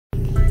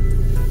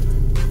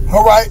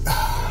All right,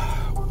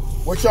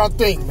 what y'all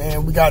think,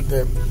 man? We got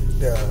the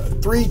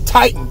three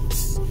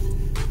titans,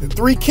 the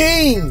three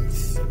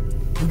kings.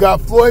 We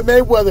got Floyd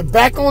Mayweather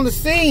back on the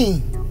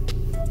scene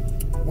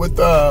with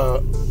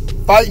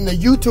fighting a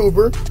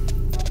YouTuber,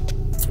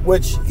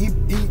 which he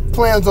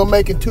plans on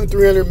making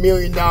 $200-300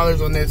 million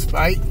on this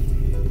fight.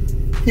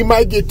 He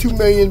might get 2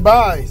 million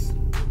buys.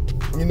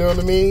 You know what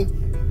I mean?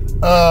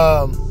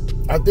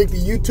 I think the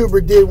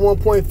YouTuber did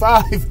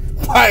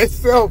 1.5 by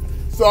itself.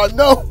 So I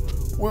know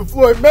with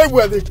Floyd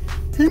Mayweather,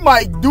 he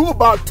might do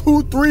about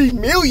 2-3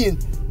 million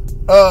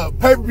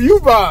pay-per-view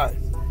buys.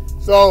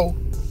 So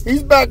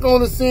he's back on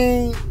the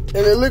scene,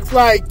 and it looks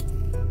like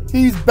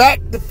he's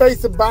back the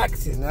face of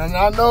boxing. And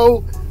I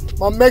know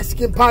my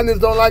Mexican partners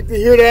don't like to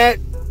hear that.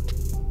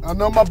 I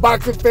know my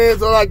boxing fans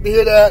don't like to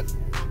hear that.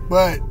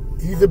 But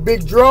he's a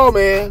big draw,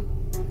 man.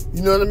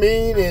 You know what I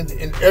mean? And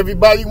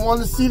everybody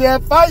wants to see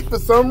that fight for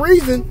some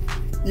reason.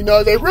 You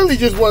know, they really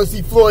just want to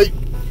see Floyd.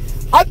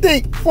 I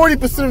think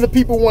 40% of the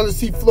people want to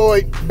see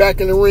Floyd back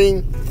in the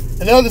ring,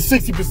 and the other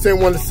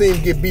 60% want to see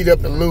him get beat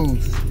up and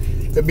lose,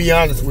 to be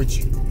honest with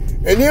you.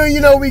 And then, you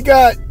know, we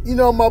got, you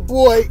know, my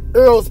boy,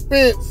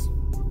 Spence.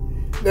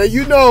 Now,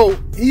 you know,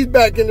 he's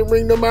back in the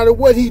ring no matter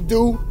what he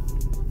do.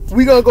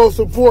 We gonna go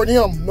support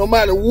him no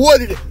matter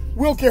what it is.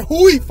 We don't care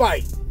who he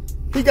fight.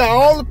 He got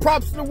all the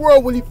props in the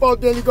world when he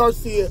fought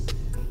Garcia.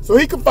 So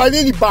he can fight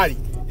anybody.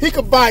 He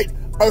can fight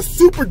a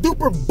super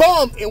duper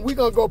bum, and we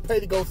gonna go pay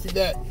to go see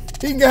that.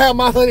 He can have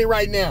my honey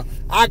right now.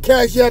 I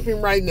cash app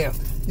him right now.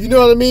 You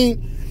know what I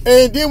mean?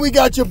 And then we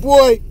got your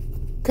boy,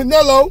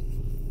 Canelo,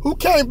 who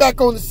came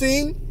back on the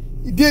scene.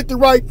 He did the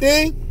right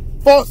thing.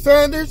 Fought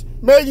Sanders,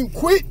 made him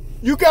quit.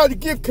 You got to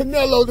give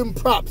Canelo them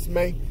props,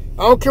 man.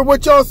 I don't care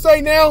what y'all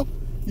say now.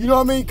 You know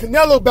what I mean?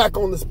 Canelo back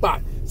on the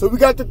spot. So we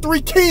got the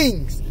three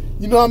kings.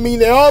 You know what I mean?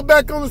 They're all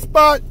back on the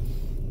spot,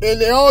 and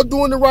they're all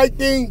doing the right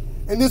thing,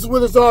 and this is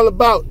what it's all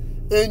about.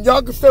 And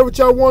y'all can say what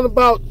y'all want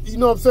about, you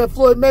know what I'm saying,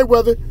 Floyd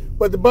Mayweather,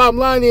 but the bottom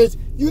line is,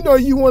 you know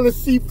you want to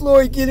see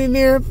Floyd get in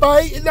there and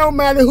fight. It don't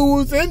matter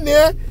who's in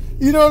there.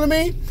 You know what I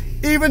mean?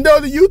 Even though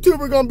the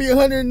YouTuber going to be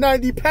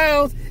 190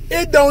 pounds,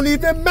 it don't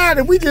even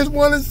matter. We just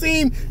want to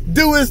see him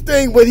do his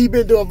thing, what he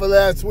been doing for the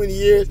last 20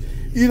 years.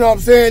 You know what I'm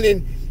saying?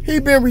 And he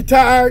been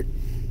retired.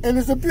 And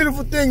it's a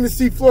beautiful thing to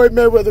see Floyd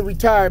Mayweather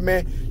retired,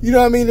 man. You know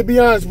what I mean? To be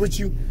honest with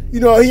you, you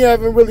know, he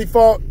haven't really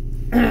fought,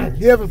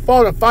 he haven't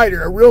fought a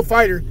fighter, a real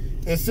fighter,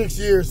 in 6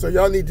 years. So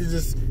y'all need to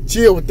just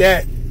chill with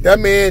that. That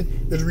man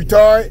is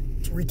retired.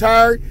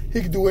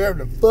 He can do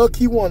whatever the fuck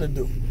he want to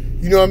do.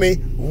 You know what I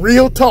mean?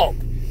 Real talk.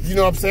 You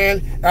know what I'm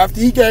saying? After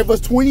he gave us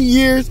 20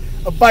 years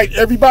of fight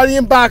everybody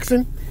in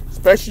boxing,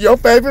 especially your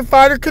favorite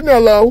fighter,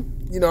 Canelo,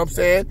 you know what I'm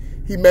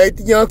saying? He made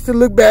the youngster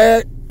look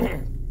bad,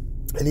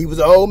 and he was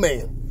an old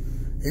man.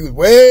 He was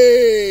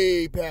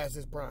way past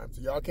his prime,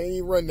 so y'all can't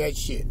even run that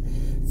shit.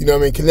 You know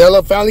what I mean?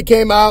 Canelo finally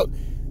came out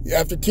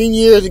after 10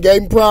 years and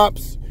gave him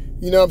props,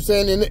 you know what I'm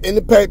saying, in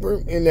the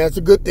paper, and that's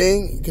a good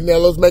thing.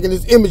 Canelo's making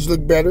his image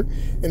look better,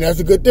 and that's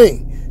a good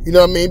thing. You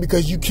know what I mean?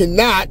 Because you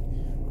cannot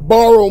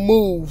borrow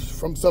moves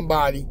from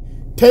somebody,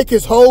 take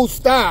his whole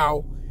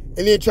style,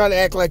 and then try to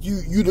act like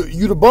you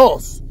the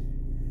boss.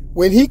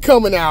 When he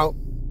coming out,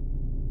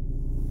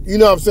 you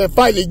know what I'm saying,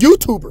 fighting a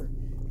YouTuber,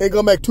 ain't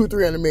gonna make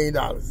 $200-300 million.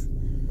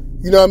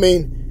 You know what I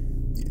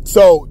mean?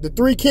 So the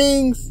three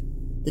kings,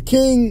 the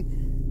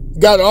king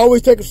got to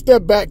always take a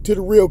step back to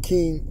the real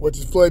king, which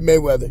is Floyd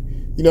Mayweather.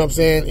 You know what I'm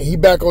saying? And he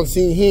back on the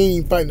scene. He ain't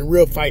even fighting a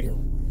real fighter.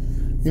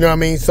 You know what I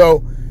mean?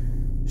 So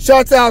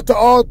shouts out to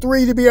all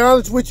three, to be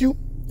honest with you.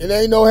 It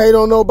ain't no hate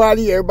on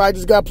nobody. Everybody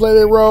just got to play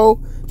their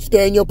role.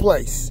 Stay in your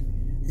place.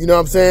 You know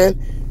what I'm saying?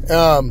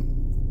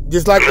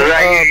 Just like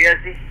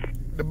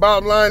the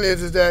bottom line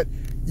is that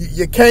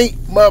you can't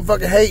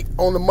motherfucking hate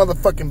on the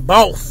motherfucking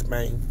boss,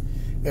 man.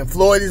 And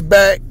Floyd is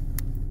back.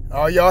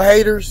 All y'all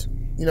haters,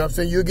 you know what I'm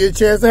saying, you'll get a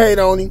chance to hate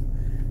on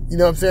him. You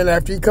know what I'm saying,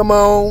 after he come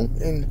on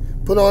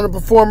and put on a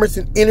performance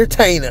and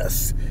entertain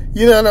us.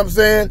 You know what I'm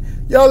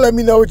saying? Y'all let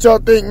me know what y'all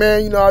think,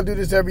 man. You know I do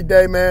this every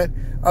day,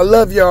 man. I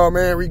love y'all,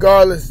 man,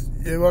 regardless.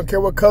 I don't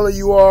care what color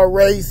you are,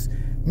 race,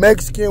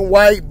 Mexican,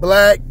 white,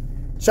 black,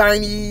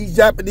 Chinese,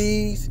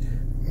 Japanese,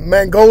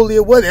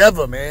 Mongolia,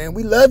 whatever, man.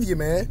 We love you,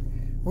 man.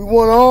 We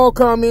want all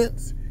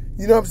comments.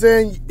 You know what I'm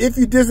saying? If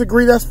you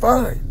disagree, that's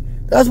fine.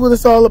 That's what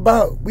it's all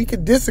about. We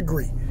can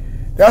disagree.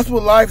 That's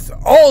what life's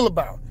all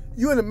about.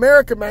 You in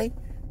America, man.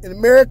 In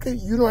America,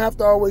 you don't have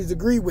to always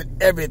agree with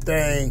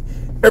everything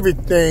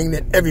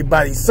that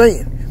everybody's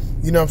saying.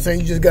 You know what I'm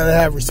saying? You just got to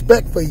have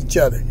respect for each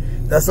other.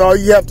 That's all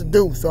you have to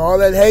do. So all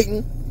that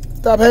hating,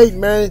 stop hating,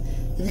 man.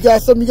 If you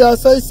got something you got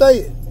to say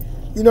it.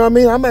 You know what I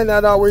mean? I might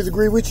not always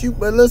agree with you,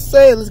 but let's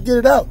say it. Let's get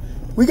it out.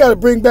 We got to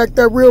bring back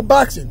that real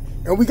boxing.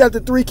 And we got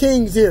the three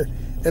kings here.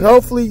 And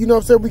hopefully, you know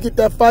what I'm saying, we get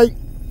that fight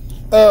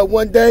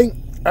one day.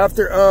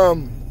 After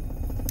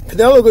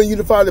Canelo gonna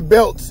unify the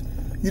belts,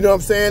 you know what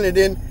I'm saying, and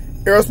then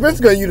Spence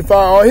gonna unify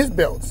all his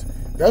belts.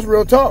 That's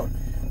real talk.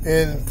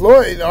 And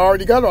Floyd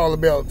already got all the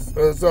belts,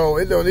 so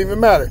it don't even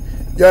matter.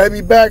 Y'all hit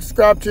me back,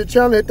 subscribe to the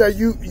channel, hit that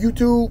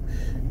YouTube,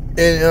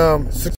 and